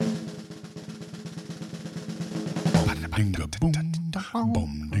dinga boom,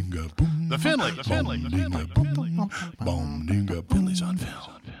 boom dinga boom. The Finley. Boom dinga Finley's on film.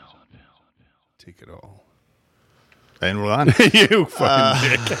 Take it all. And we're on. You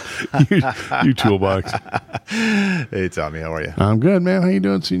fucking dick. You toolbox. Hey, Tommy, how are you? I'm good, man. How you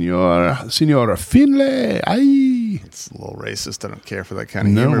doing, Senora Finley? Aye. It's a little racist. I don't care for that kind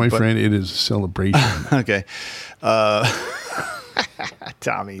of No, humor. my friend, it is a celebration. Okay.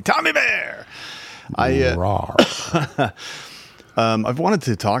 Tommy Bear. Rawr. I've wanted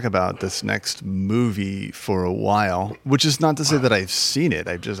to talk about this next movie for a while, which is not to say that I've seen it.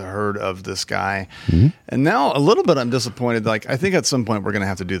 I've just heard of this guy. Mm-hmm. And now a little bit I'm disappointed. Like, I think at some point we're going to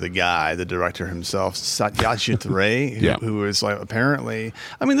have to do the guy, the director himself, Satyajit Ray, who is like apparently,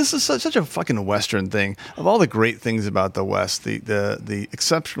 I mean, this is such a fucking Western thing. Of all the great things about the West, the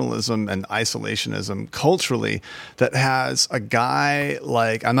exceptionalism and isolationism culturally that has a guy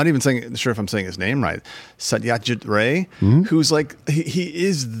like, I'm not even sure if I'm saying his name right, Satyajit Ray, who's like, he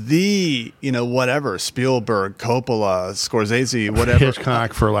is the, whatever, Spielberg, Coppola, Scorsese, whatever.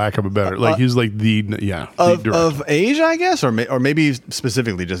 Hitchcock, for lack of a better, like he's like the of Asia, I guess, or maybe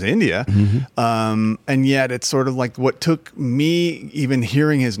specifically just India. Mm-hmm. And yet it's sort of like what took me even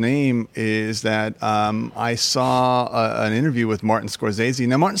hearing his name is that I saw an interview with Martin Scorsese.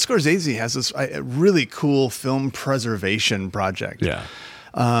 Now, Martin Scorsese has this really cool film preservation project. Yeah.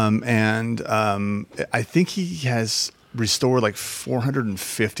 I think he has restored like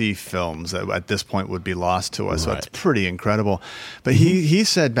 450 films that at this point would be lost to us. Right. So it's pretty incredible. But he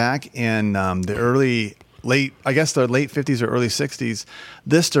said back in the late 50s or early 60s,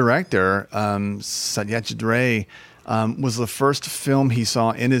 this director, Satyajit Ray, was the first film he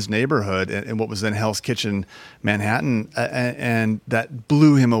saw in his neighborhood in what was then Hell's Kitchen, Manhattan, and that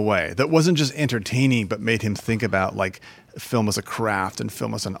blew him away. That wasn't just entertaining, but made him think about like film as a craft and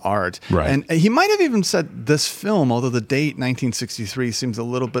film as an art. Right. And he might have even said this film, although the date 1963 seems a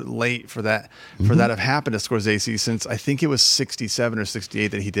little bit late for that to have happened to Scorsese, since I think it was 67 or 68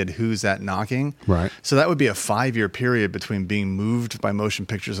 that he did Who's That Knocking? Right. So that would be a 5-year period between being moved by motion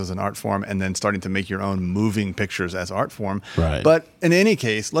pictures as an art form and then starting to make your own moving pictures as art form. Right. But in any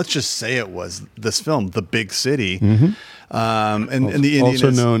case, let's just say it was this film, The Big City. And the Indian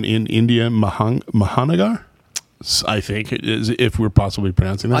also known in India, Mahanagar. I think it is, if we're possibly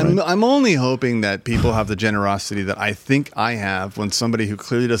pronouncing that right. I'm only hoping that people have the generosity that I think I have when somebody who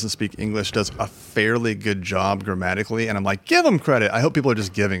clearly doesn't speak English does a fairly good job grammatically, and I'm like, give them credit. I hope people are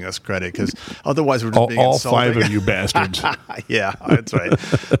just giving us credit, because otherwise we're just being all insulting. 5 of you bastards. Yeah, that's right.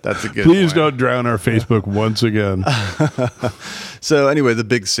 That's a good Please point. don't drown our Facebook once again. So anyway, The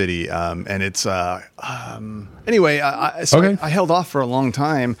Big City, and it's anyway. I held off for a long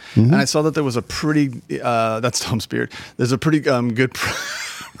time, and I saw that there was a pretty. That's Tom Spears. There's a pretty good.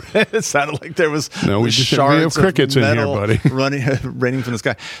 It sounded like there was we have crickets in here, buddy, raining from the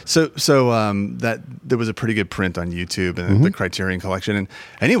sky. So that there was a pretty good print on YouTube and the Criterion Collection. And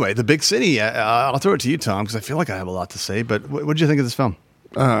anyway, The Big City. I'll throw it to you, Tom, because I feel like I have a lot to say. But what did you think of this film?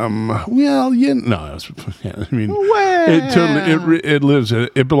 It lives.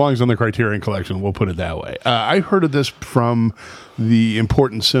 It belongs on the Criterion Collection. We'll put it that way. I heard of this from the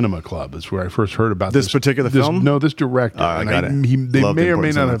Important Cinema Club. Is where I first heard about this particular film. No, this director. I got it. They Love may or may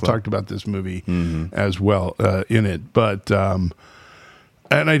not Cinema have Club. talked about this movie as well in it, but.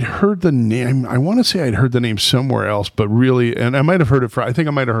 And I'd heard the name. I want to say I'd heard the name somewhere else, but really, and I might have heard it from. I think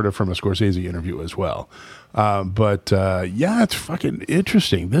I might have heard it from a Scorsese interview as well. It's fucking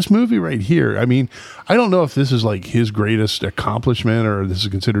interesting. This movie right here. I mean, I don't know if this is like his greatest accomplishment or this is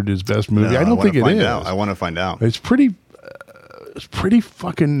considered his best movie. I don't think it is. I want to find out. It's pretty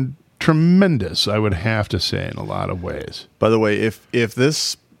fucking tremendous, I would have to say, in a lot of ways. By the way, if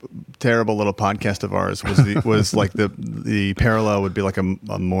this terrible little podcast of ours was like the parallel would be like a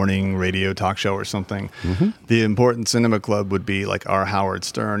morning radio talk show or something. The Important Cinema Club would be like our Howard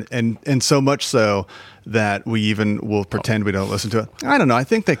Stern, and so much so that we even will pretend we don't listen to it. I don't know. I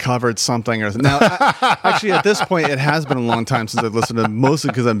think they covered something. Now, actually, at this point, it has been a long time since I've listened to them,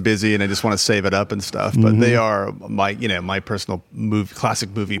 mostly because I'm busy and I just want to save it up and stuff. But they are my personal classic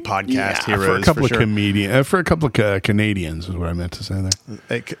movie podcast heroes. For a couple of comedians, for a couple of Canadians is what I meant to say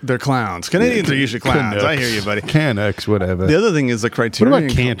there. They're clowns. Canadians are usually clowns. Canucks. I hear you, buddy. Canucks, whatever. The other thing is the Criterion. What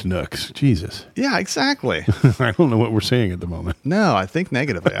about Cant Nooks? Jesus. Yeah, exactly. I don't know what we're saying at the moment. No, I think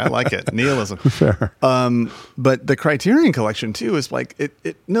negatively. I like it. Nihilism. Fair. But the Criterion Collection too is like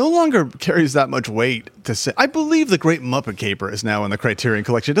it no longer carries that much weight to say. I believe The Great Muppet Caper is now in the Criterion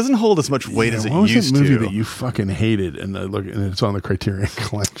Collection. It doesn't hold as much weight as it used to. What was that movie that you fucking hated and it's on the Criterion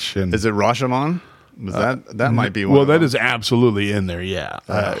Collection? Is it Rashomon? That might be one. Well, of that them. is absolutely in there. Yeah,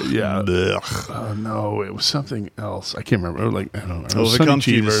 yeah. Ugh. Oh no, it was something else. I can't remember. Like I don't know, If it Sonny comes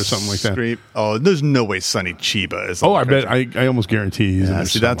to you Chiba to or something like that. scream- Oh, there's no way Sonny Chiba is. Oh, I bet. I almost guarantee he's in Yeah, there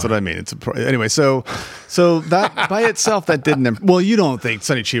see, that's what somewhere. I mean. Anyway. So that by itself, that didn't. Well, you don't think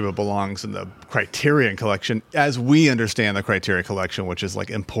Sonny Chiba belongs in the Criterion Collection, as we understand the Criterion Collection, which is like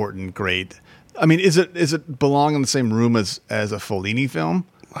important, great. I mean, is it belong in the same room as a Fellini film?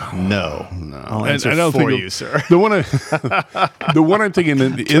 No. I'll answer I don't for think you, sir. The one I'm thinking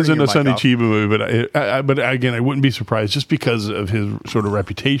isn't your a mic Sonny off. Chiba movie, but again, I wouldn't be surprised just because of his sort of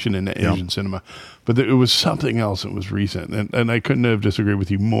reputation in Asian cinema. But it was something else that was recent, and I couldn't have disagreed with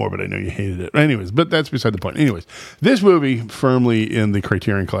you more. But I know you hated it. Anyways, but that's beside the point. Anyways, this movie firmly in the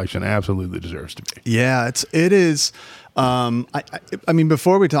Criterion Collection absolutely deserves to be. Yeah, it is. I mean,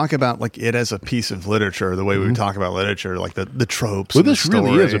 before we talk about like it as a piece of literature, the way we talk about literature, like the tropes. Well, and the this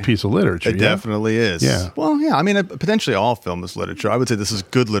really story, is a piece of literature. It definitely is. Yeah. Well, yeah. I mean, potentially all film is literature. I would say this is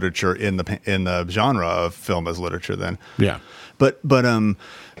good literature in the genre of film as literature. Then. Yeah. But the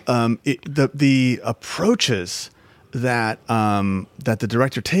approaches that the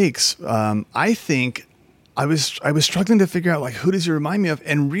director takes, I think. I was struggling to figure out like who does he remind me of,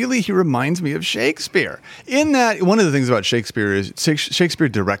 and really he reminds me of Shakespeare. In that, one of the things about Shakespeare is Shakespeare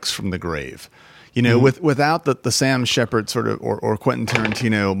directs from the grave. You know, without the Sam Shepard sort of or Quentin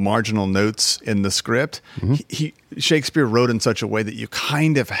Tarantino marginal notes in the script, Shakespeare wrote in such a way that you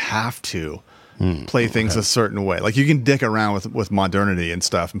kind of have to play things a certain way. Like you can dick around with modernity and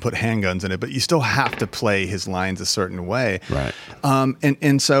stuff and put handguns in it, but you still have to play his lines a certain way. Right.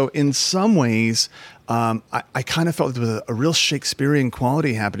 And so in some ways, I kind of felt there was a real Shakespearean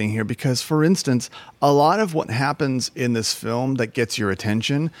quality happening here because, for instance, a lot of what happens in this film that gets your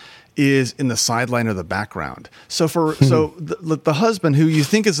attention is in the sideline or the background. So the husband, who you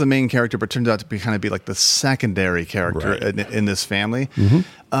think is the main character, but turns out to be like the secondary character in this family.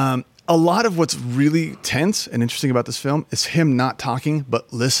 A lot of what's really tense and interesting about this film is him not talking,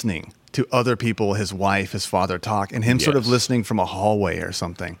 but listening to other people, his wife, his father talk, and him sort of listening from a hallway or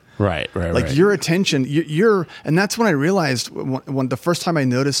something. Right. Like your attention, and that's when I realized when the first time I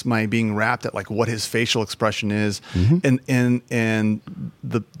noticed my being rapt at like what his facial expression is, and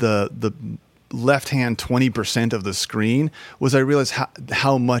the left hand 20% of the screen was I realized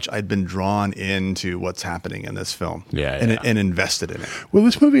how much I'd been drawn into what's happening in this film, and invested in it. Well,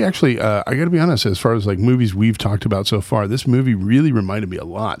 this movie actually, I got to be honest, as far as like movies we've talked about so far, this movie really reminded me a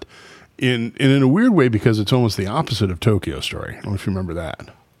lot, in a weird way because it's almost the opposite of Tokyo Story. I don't know if you remember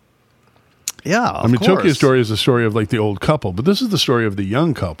that. Yeah, I mean, Tokyo Story is the story of like the old couple, but this is the story of the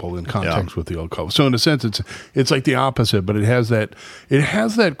young couple in context with the old couple. So in a sense, it's like the opposite, but it has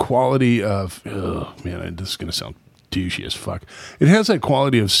that quality of, oh man, this is going to sound douchey as fuck. It has that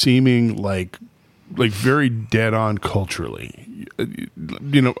quality of seeming like very dead on culturally,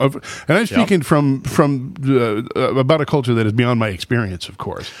 you know. And I'm speaking from about a culture that is beyond my experience, of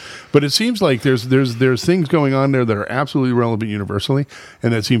course. But it seems like there's things going on there that are absolutely relevant universally,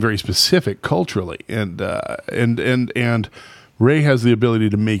 and that seem very specific culturally. And Ray has the ability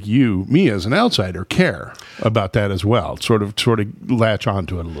to make me as an outsider, care about that as well. Sort of latch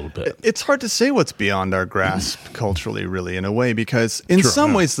onto it a little bit. It's hard to say what's beyond our grasp culturally, really, in a way, because in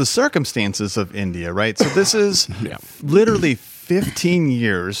some ways, the circumstances of India, right? So this is literally 15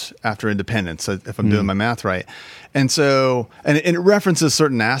 years after independence, if I'm doing my math right. And so, and it references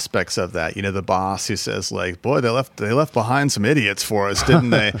certain aspects of that. You know, the boss who says, like, boy, they left behind some idiots for us,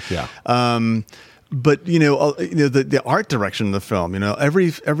 didn't they? But the art direction of the film,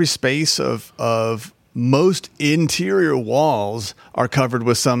 every space of most interior walls are covered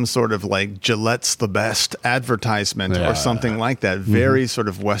with some sort of like Gillette's the best advertisement or something like that. Very sort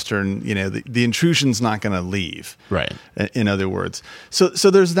of Western, the intrusion's not going to leave. Right. In other words. So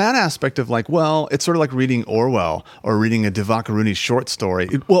there's that aspect of like, well, it's sort of like reading Orwell or reading a Divakaruni short story.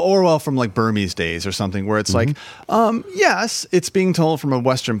 Orwell from like Burmese days or something where it's like, yes, it's being told from a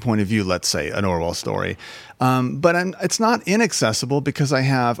Western point of view, let's say, an Orwell story. But it's not inaccessible because I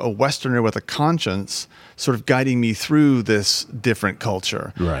have a Westerner with a conscience sort of guiding me through this different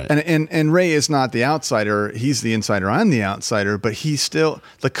culture. Right. And Ray is not the outsider. He's the insider. I'm the outsider. But he's still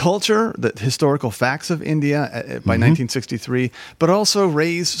the culture, the historical facts of India by 1963, but also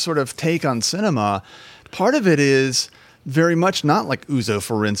Ray's sort of take on cinema. Part of it is very much not like Uzo,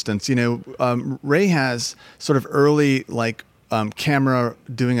 for instance. Ray has sort of early like camera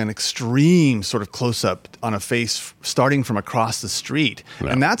doing an extreme sort of close up on a face starting from across the street,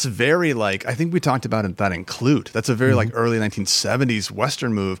 and that's very like I think we talked about that in Clute. That's a very like early 1970s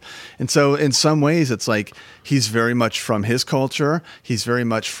Western move, and so in some ways it's like he's very much from his culture. He's very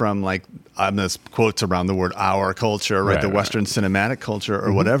much from like there's quotes around the word our culture, right? The Western cinematic culture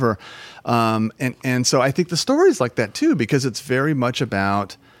or whatever, and so I think the story is like that too because it's very much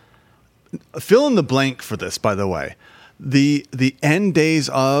about fill in the blank for this. By the way. The end days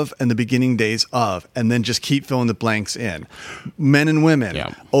of and the beginning days of, and then just keep filling the blanks in. Men and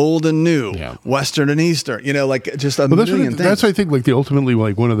women, old and new, Western and Eastern, like just a million things. That's, I think, like the ultimately,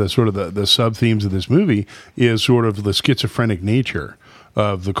 like one of the sort of the sub themes of this movie is sort of the schizophrenic nature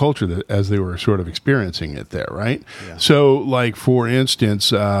of the culture as they were sort of experiencing it there, right? Yeah. So, like for instance,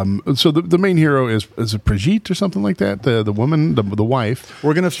 so the main hero is it Brigitte or something like that? The woman, the wife.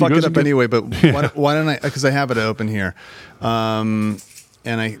 We're gonna fuck it up anyway, but why don't I? Because I have it open here, and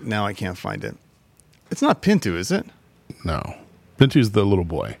I can't find it. It's not Pintu, is it? No, Pintu's the little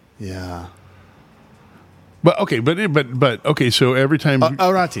boy. Yeah. But okay, but okay. So every time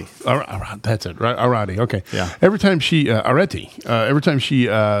Arati, that's it, right? Arati, okay. Yeah. Every time she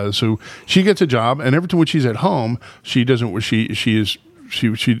so she gets a job, and every time when she's at home, she doesn't wear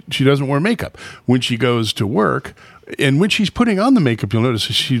makeup. When she goes to work, and when she's putting on the makeup, you'll notice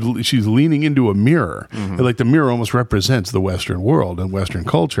she's leaning into a mirror. Like the mirror almost represents the Western world and Western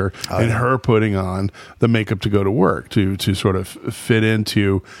culture, and her putting on the makeup to go to work to sort of fit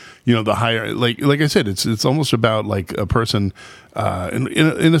into, the higher, like I said, it's almost about like a person,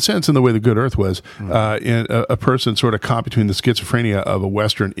 in a sense, in the way the Good Earth was, in a person sort of caught between the schizophrenia of a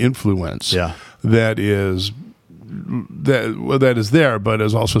Western influence that is there, but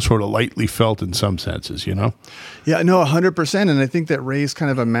is also sort of lightly felt in some senses, Yeah, no, 100%. And I think that Ray's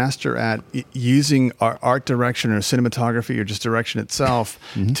kind of a master at using our art direction or cinematography or just direction itself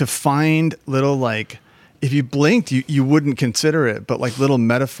to find little like, if you blinked, you wouldn't consider it, but like little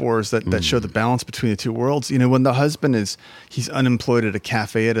metaphors that show the balance between the two worlds. When the husband he's unemployed at a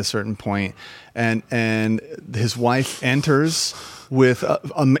cafe at a certain point, and his wife enters with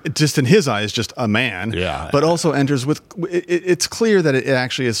just in his eyes, just a man, but also enters with. It's clear that it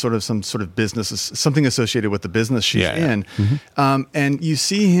actually is sort of some sort of business, something associated with the business she's in, and you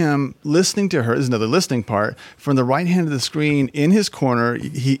see him listening to her. There's another listening part from the right hand of the screen in his corner.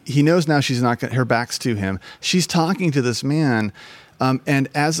 He knows now she's not her back's to him. She's talking to this man. And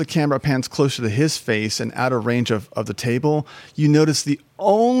as the camera pans closer to his face and out of range of the table, you notice the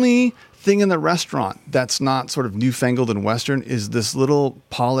only thing in the restaurant that's not sort of newfangled and Western is this little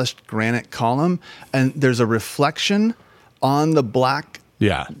polished granite column. And there's a reflection on the black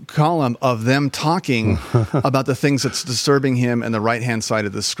column of them talking about the things that's disturbing him in the right-hand side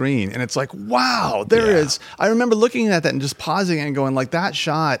of the screen. And it's like, wow, there is. I remember looking at that and just pausing and going like, that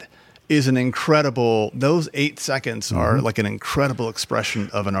shot is an incredible, those 8 seconds are like an incredible expression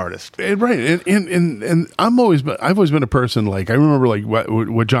of an artist. Right. And I've always been a person, like, I remember like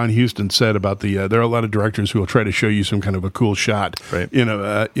what John Huston said about there are a lot of directors who will try to show you some kind of a cool shot in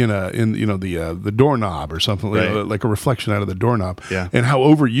the doorknob or something, like a reflection out of the doorknob, and how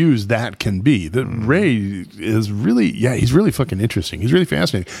overused that can be. Ray is really, he's really fucking interesting. He's really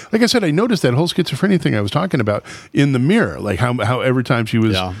fascinating. Like I said, I noticed that whole schizophrenia thing I was talking about in the mirror, like how every time she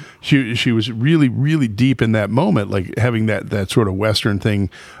was, she was really, really deep in that moment, like having that sort of Western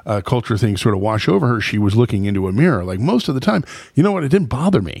thing, culture thing sort of wash over her. She was looking into a mirror. Like most of the time, you know what? It didn't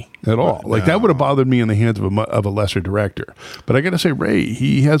bother me at all. Like that would have bothered me in the hands of a lesser director. But I got to say, Ray,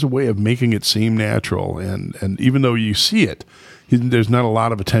 he has a way of making it seem natural. And even though you see it, there's not a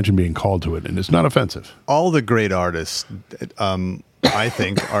lot of attention being called to it, and it's not offensive. All the great artists, I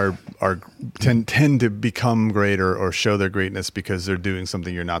think, tend to become greater or show their greatness because they're doing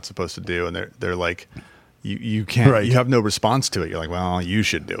something you're not supposed to do, and they're like, you can't, you have no response to it. You're like, well, you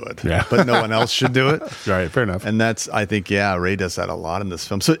should do it, but no one else should do it. Right, fair enough. And that's, I think, Ray does that a lot in this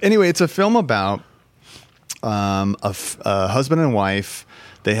film. So anyway, it's a film about a husband and wife.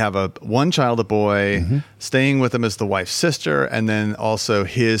 They have one child, a boy. Staying with them is the wife's sister, and then also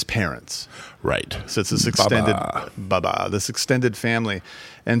his parents. Right. So it's this extended this extended family.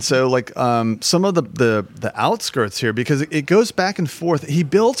 And so like some of the outskirts here, because it goes back and forth. He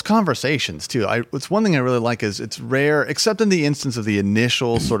builds conversations too. It's one thing I really like is it's rare, except in the instance of the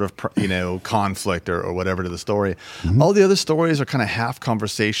initial sort of conflict or whatever to the story. All the other stories are kind of half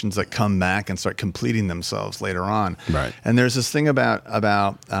conversations that come back and start completing themselves later on. Right. And there's this thing about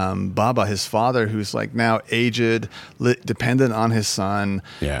Baba, his father, who's like, now now aged, dependent on his son.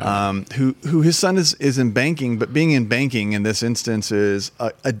 Yeah. Who his son is in banking, but being in banking in this instance is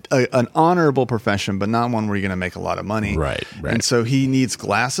an honorable profession, but not one where you're going to make a lot of money. Right. And so he needs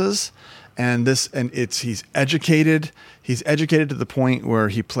glasses, he's educated. He's educated to the point where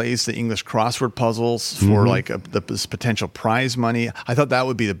he plays the English crossword puzzles for like this potential prize money. I thought that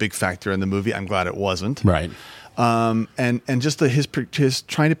would be the big factor in the movie. I'm glad it wasn't. Right. And just his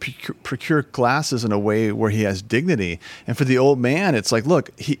trying to procure glasses in a way where he has dignity. And for the old man, it's like, look,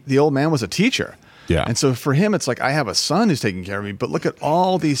 the old man was a teacher. Yeah. And so for him, it's like, I have a son who's taking care of me, but look at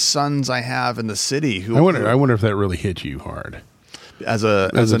all these sons I have in the city who. I wonder if that really hit you hard. As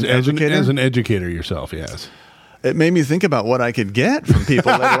an educator? As an educator yourself, yes. It made me think about what I could get from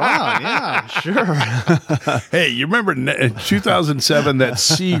people later on. Yeah, sure. Hey, you remember 2007, that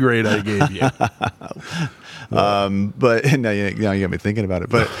C grade I gave you? But now you got me thinking about it.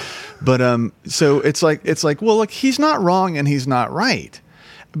 But so it's like, well, look, he's not wrong and he's not right.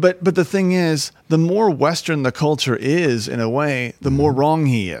 But the thing is, the more Western the culture is, in a way, the more wrong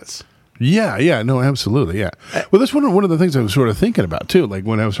he is. Yeah, no, absolutely, yeah. Well, that's one of the things I was sort of thinking about too. Like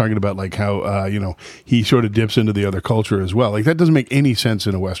when I was talking about like how he sort of dips into the other culture as well. Like that doesn't make any sense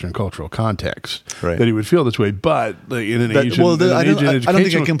in a Western cultural context that he would feel this way. But like, in an Asian, I don't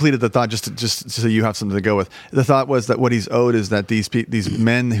think I completed the thought. Just so you have something to go with. The thought was that what he's owed is that these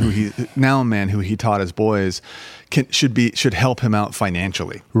men who he taught as boys should help him out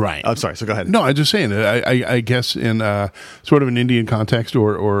financially. Right. I'm sorry. So go ahead. No, I'm just saying. I guess in sort of an Indian context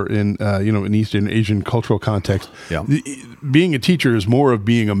or in an Eastern Asian cultural context, being a teacher is more of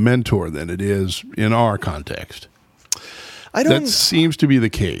being a mentor than it is in our context. That seems to be the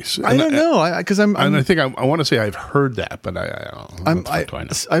case. I don't know because I think I want to say I've heard that, but I don't know.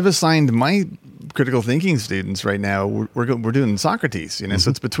 I've assigned my critical thinking students right now. We're doing Socrates, so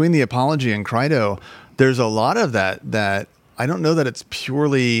it's between the Apology and Crito. There's a lot of that I don't know that it's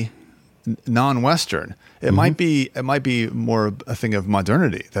purely non-Western. It might be more a thing of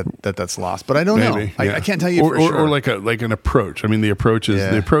modernity that's lost, but I don't know. I can't tell you for sure. Or like an approach. I mean, the approach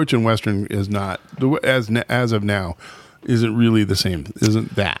in Western is not as of now. Isn't really the same,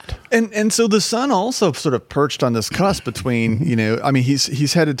 isn't that? And so the son also sort of perched on this cusp between,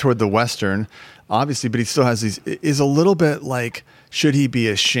 he's headed toward the Western, obviously, but he still has is a little bit like, should he be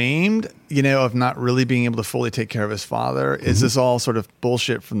ashamed, of not really being able to fully take care of his father? Is this all sort of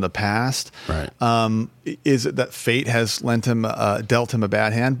bullshit from the past? Right. Is it that fate has dealt him a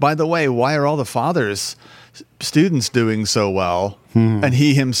bad hand? By the way, why are all the father's students doing so well? And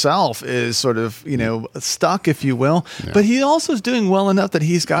he himself is sort of, stuck, if you will. Yeah. But he also is doing well enough that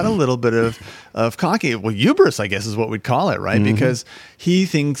he's got a little bit of cocky, hubris, I guess is what we'd call it, right? Because he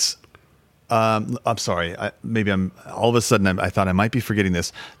thinks, I'm sorry, all of a sudden I thought I might be forgetting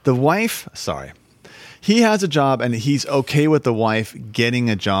this. The wife, he has a job and he's okay with the wife getting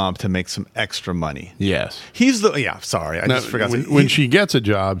a job to make some extra money. Yes. Just forgot. When she gets a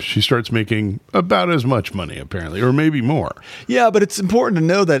job, she starts making about as much money, apparently, or maybe more. Yeah, but it's important to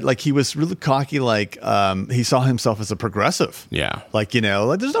know that he was really cocky, he saw himself as a progressive. Yeah.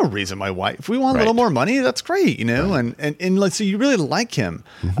 There's no reason my wife, if we want a little more money, that's great, and so you really like him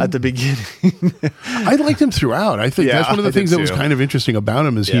at the beginning. I liked him throughout. I think that's one of the things that was kind of interesting about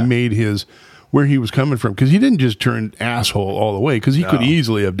him is he made where he was coming from, because he didn't just turn asshole all the way, because he could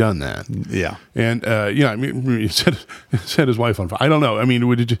easily have done that. Yeah. And, he set his wife on fire. I don't know. I mean,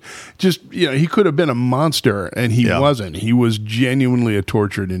 would it just he could have been a monster, and he wasn't. He was genuinely a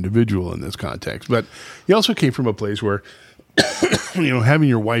tortured individual in this context. But he also came from a place where, having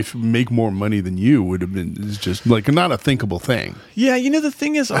your wife make more money than you would have been just not a thinkable thing. Yeah, the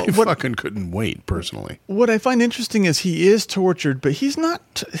thing is, I fucking couldn't wait personally. What I find interesting is he is tortured, but he's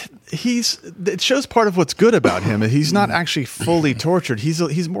not. It shows part of what's good about him. He's not actually fully tortured.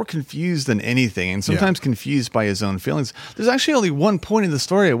 He's more confused than anything, and sometimes confused by his own feelings. There's actually only one point in the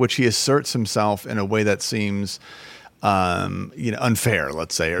story at which he asserts himself in a way that seems unfair,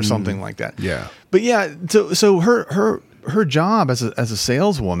 let's say, or something like that. Yeah. But so her job as a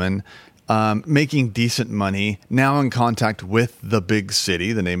saleswoman, making decent money, now in contact with the big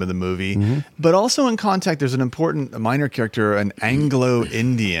city, the name of the movie, but also in contact, there's an important minor character, an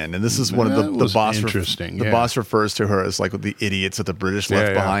Anglo-Indian, and this is one of the boss. Interesting. The boss refers to her as the idiots that the British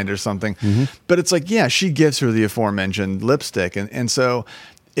left behind or something. But it's she gives her the aforementioned lipstick, and so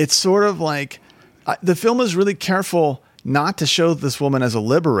it's sort of the film is really careful not to show this woman as a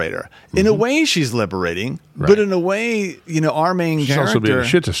liberator. In a way, she's liberating, but in a way, our main she's character... also being a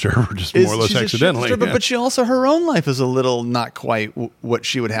shit disturber, just more or less accidentally. But she also, her own life is a little not quite what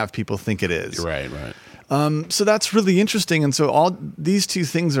she would have people think it is. Right. So that's really interesting. And so all these two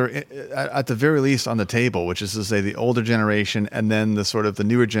things are at the very least on the table, which is to say the older generation and then the sort of the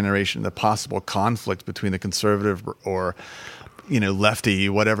newer generation, the possible conflict between the conservative or, lefty,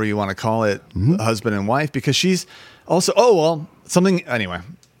 whatever you want to call it, husband and wife, because she's also, anyway,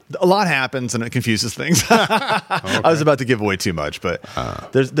 a lot happens and it confuses things. Okay. I was about to give away too much, but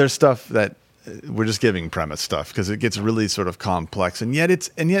there's stuff that we're just giving premise stuff because it gets really sort of complex, and yet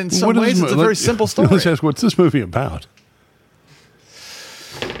in some ways it's a very simple story. Let's ask, what's this movie about?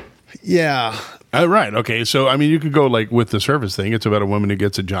 Yeah. Right. Okay. So, I mean, you could go like with the surface thing. It's about a woman who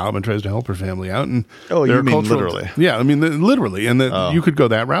gets a job and tries to help her family out. And you mean literally? Yeah. I mean, literally. And you could go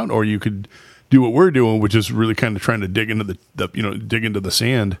that route, or you could do what we're doing, which is really kind of trying to dig into dig into the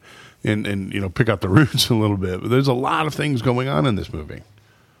sand and pick out the roots a little bit. But there's a lot of things going on in this movie.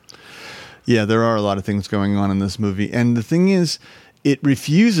 Yeah, there are a lot of things going on in this movie. And the thing is, it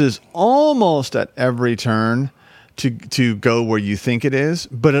refuses almost at every turn to go where you think it is,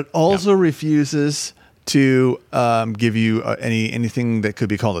 but it also refuses to give you anything that could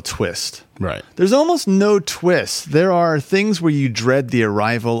be called a twist. Right. There's almost no twist. There are things where you dread the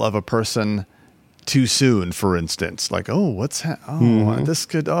arrival of a person too soon, for instance. Like, this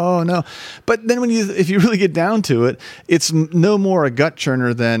could, no. But then if you really get down to it, it's no more a gut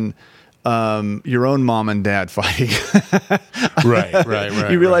churner than your own mom and dad fighting. Right.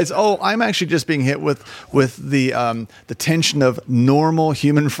 You realize, I'm actually just being hit with the tension of normal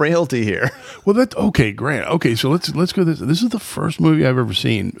human frailty here. Well, that's okay, great. Okay, so let's go. This is the first movie I've ever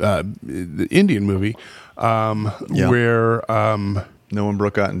seen, the Indian movie, where no one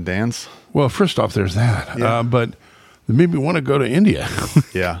broke out and dance. Well, first off, there's that, but it made me want to go to India.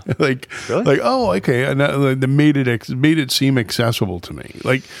 Yeah, really? Okay, and they made it seem accessible to me,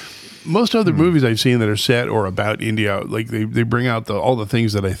 like. Most other movies I've seen that are set or about India, like they bring out all the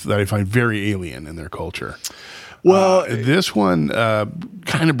things that I find very alien in their culture. Well, this one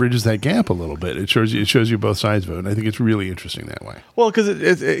kind of bridges that gap a little bit. It shows you both sides of it, and I think it's really interesting that way. Well, because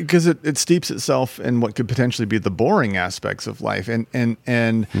it steeps itself in what could potentially be the boring aspects of life,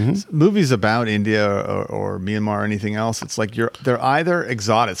 and movies about India or Myanmar or anything else, it's like they're either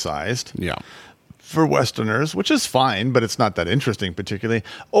exoticized, for Westerners, which is fine, but it's not that interesting particularly.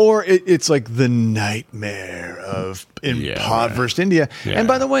 Or it's like the nightmare of impoverished India. Yeah. And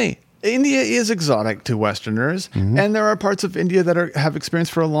by the way, India is exotic to Westerners, and there are parts of India that have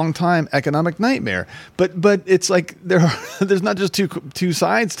experienced for a long time economic nightmare. But it's like there's not just two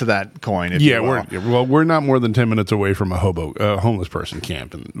sides to that coin. If you will. We're not more than 10 minutes away from a homeless person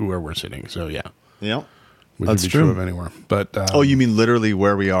camp where we're sitting. So Yep. That's true of anywhere, but you mean literally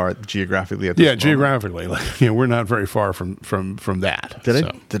where we are geographically at this moment? Geographically, we're not very far from that.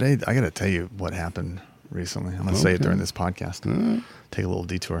 I got to tell you what happened recently. I'm going to say it during this podcast. Take a little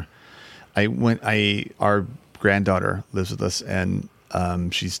detour. Our granddaughter lives with us, and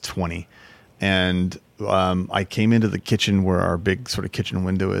she's 20, and I came into the kitchen where our big sort of kitchen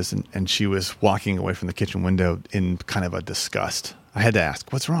window is, and she was walking away from the kitchen window in kind of a disgust. I had to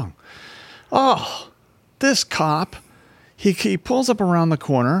ask, "What's wrong?" This cop, he pulls up around the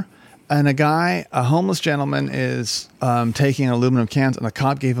corner, and a homeless gentleman is taking aluminum cans, and the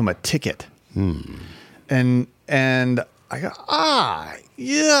cop gave him a ticket. And I go,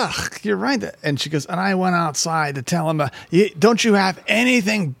 yuck, you're right. And she goes, and I went outside to tell him, don't you have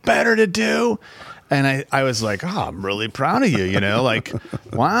anything better to do? And I was like, I'm really proud of you, like,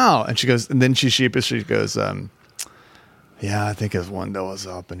 wow. And she goes, and then she sheepishly goes, I think his window was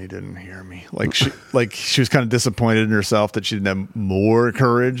up and he didn't hear me. She was kind of disappointed in herself that she didn't have more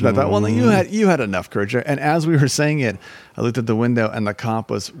courage. And I thought, well, you had enough courage. And as we were saying it, I looked at the window and the cop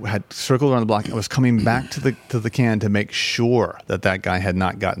had circled around the block and was coming back to the can to make sure that guy had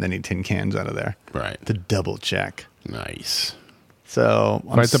not gotten any tin cans out of there. Right. To double check. Nice. So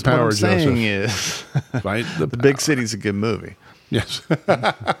Fight the power, what I'm saying Joseph. is Fight the Big City's a good movie. Yes.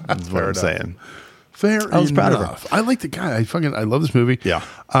 That's what I'm saying. I was proud of her. I like the guy. I love this movie. Yeah.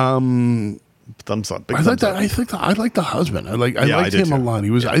 Thumbs up. I like the husband. I liked him a lot.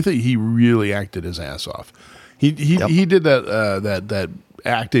 I think he really acted his ass off. He did that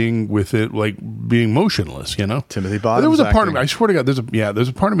acting with it, like being motionless. Timothy Bottoms. There was a part of me. I swear to God, there's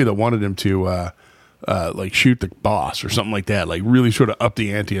a part of me that wanted him to like shoot the boss or something like that. Like really sort of up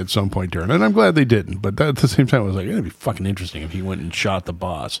the ante at some point during. And I'm glad they didn't. But at the same time, I was like, it'd be fucking interesting if he went and shot the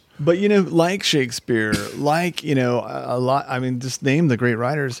boss. But like Shakespeare, a lot. I mean, just name the great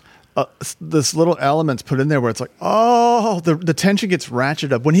writers. this little element's put in there where it's like, oh, the tension gets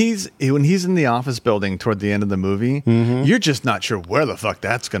ratcheted up when he's in the office building toward the end of the movie. You're just not sure where the fuck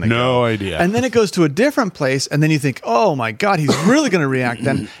that's going to go. No idea. And then it goes to a different place, and then you think, oh my god, he's really going to react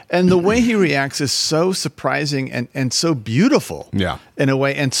then. And the way he reacts is so surprising and so beautiful. Yeah. In a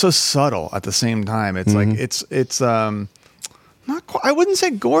way, and so subtle at the same time. It's like it's not quite, I wouldn't say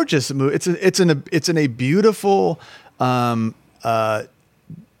gorgeous movie. It's in a beautiful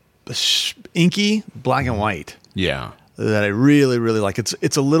inky black and white Yeah. that I really, really like.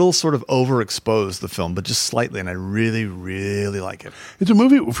 It's a little sort of overexposed, the film, but just slightly, and I really, really like it. It's a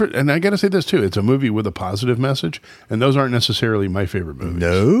movie, and I got to say this too. It's a movie with a positive message, and those aren't necessarily my favorite movies.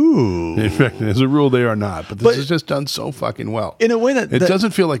 No. In fact, as a rule, they are not. But this is just done so fucking well. In a way that it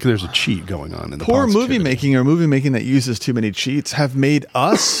doesn't feel like there's a cheat going on in the poor positivity. movie making or movie making that uses too many cheats have made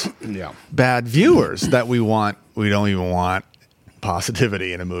us Yeah. bad viewers that we don't even want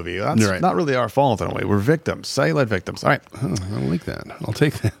positivity in a movie. That's Right. not really our fault in a way. We're victims, cellulite victims. All right. Oh, I don't like that. I'll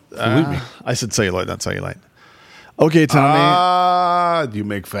take that. Believe me. I said celluloid, not cellulite. Okay, Tommy. You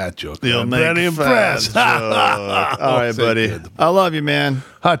make fat jokes. You'll I'm make very impressed. fat joke. All right, Say buddy. good. I love you, man.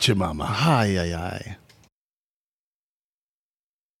 Hachi mama. Hi, hi, hi.